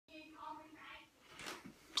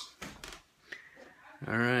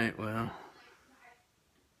Alright, well,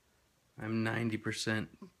 I'm 90%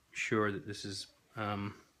 sure that this is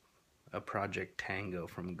a Project Tango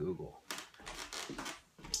from Google.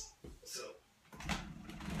 So,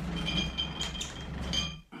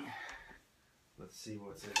 let's see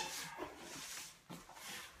what's in it.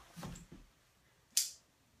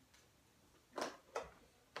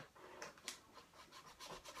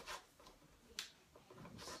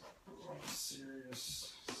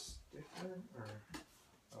 Serious sticker, or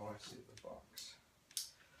oh, I see the box.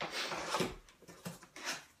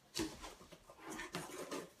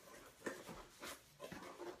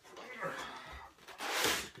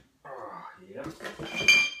 Oh, yep.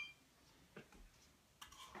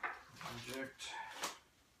 Project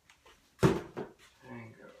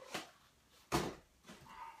Tango.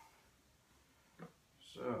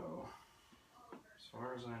 So, as far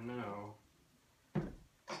as I know,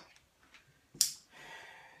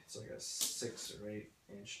 it's like a 6 or 8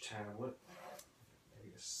 inch tablet,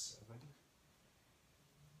 maybe a 7.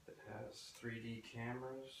 It has 3D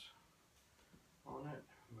cameras on it,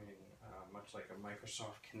 I mean, much like a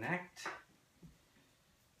Microsoft Kinect.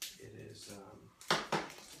 It is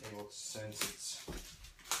able to sense its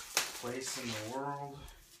place in the world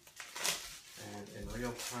and in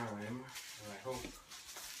real time, and I hope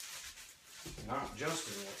not just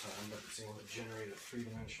in real time, but it's able to generate a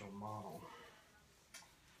 3-dimensional model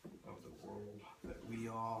of the world that we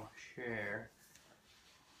all share.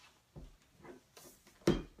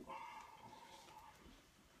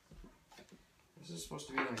 This is supposed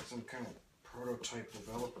to be like some kind of prototype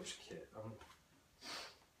developer's kit.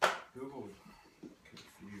 Google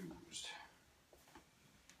confused.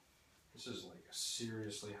 This is like a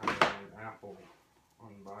seriously high-end Apple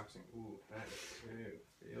unboxing. Ooh, that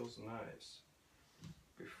feels nice.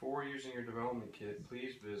 Before using your development kit,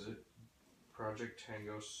 please visit Project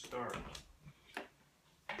Tango Start.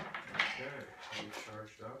 Okay, are you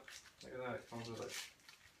charged up? Look at that, it comes with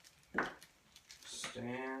a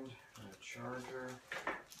stand, and a charger,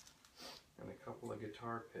 and a couple of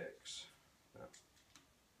guitar picks.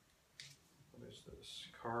 What is this?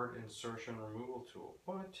 Card insertion removal tool.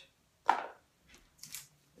 What?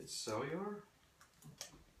 It's cellular?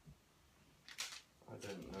 I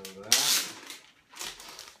didn't know that.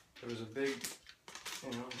 There was a big,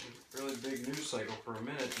 really big news cycle for a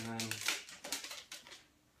minute,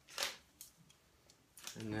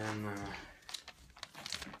 and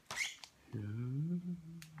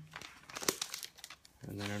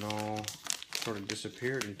then it all sort of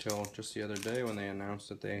disappeared until just the other day when they announced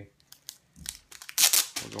that they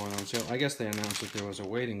were going on sale. I guess they announced that there was a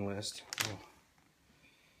waiting list. Oh,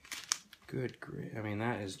 good grief. I mean,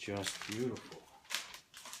 that is just beautiful.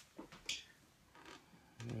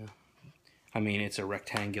 Yeah. I mean, it's a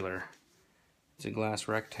rectangular, it's a glass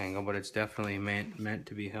rectangle, but it's definitely meant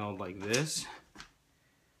to be held like this.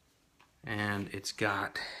 And it's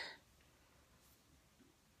got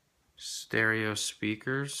stereo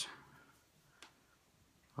speakers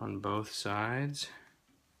on both sides.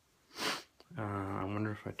 I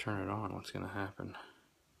wonder if I turn it on, what's going to happen?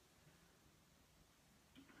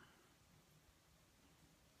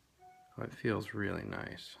 Oh, it feels really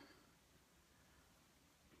nice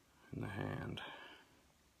in the hand.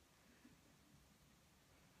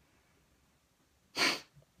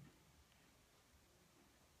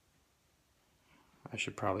 I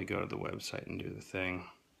should probably go to the website and do the thing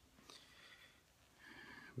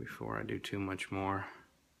before I do too much more.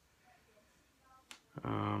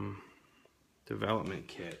 Development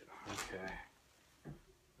kit, okay.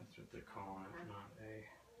 That's what they're calling it, not a...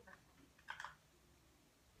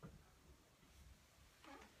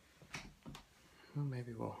 Well,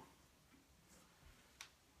 maybe we'll...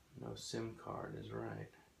 No SIM card is right.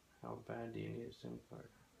 How bad do you need a SIM card?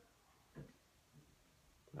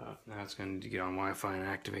 Now it's going to need to get on Wi-Fi and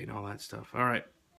activate and all that stuff. Alright.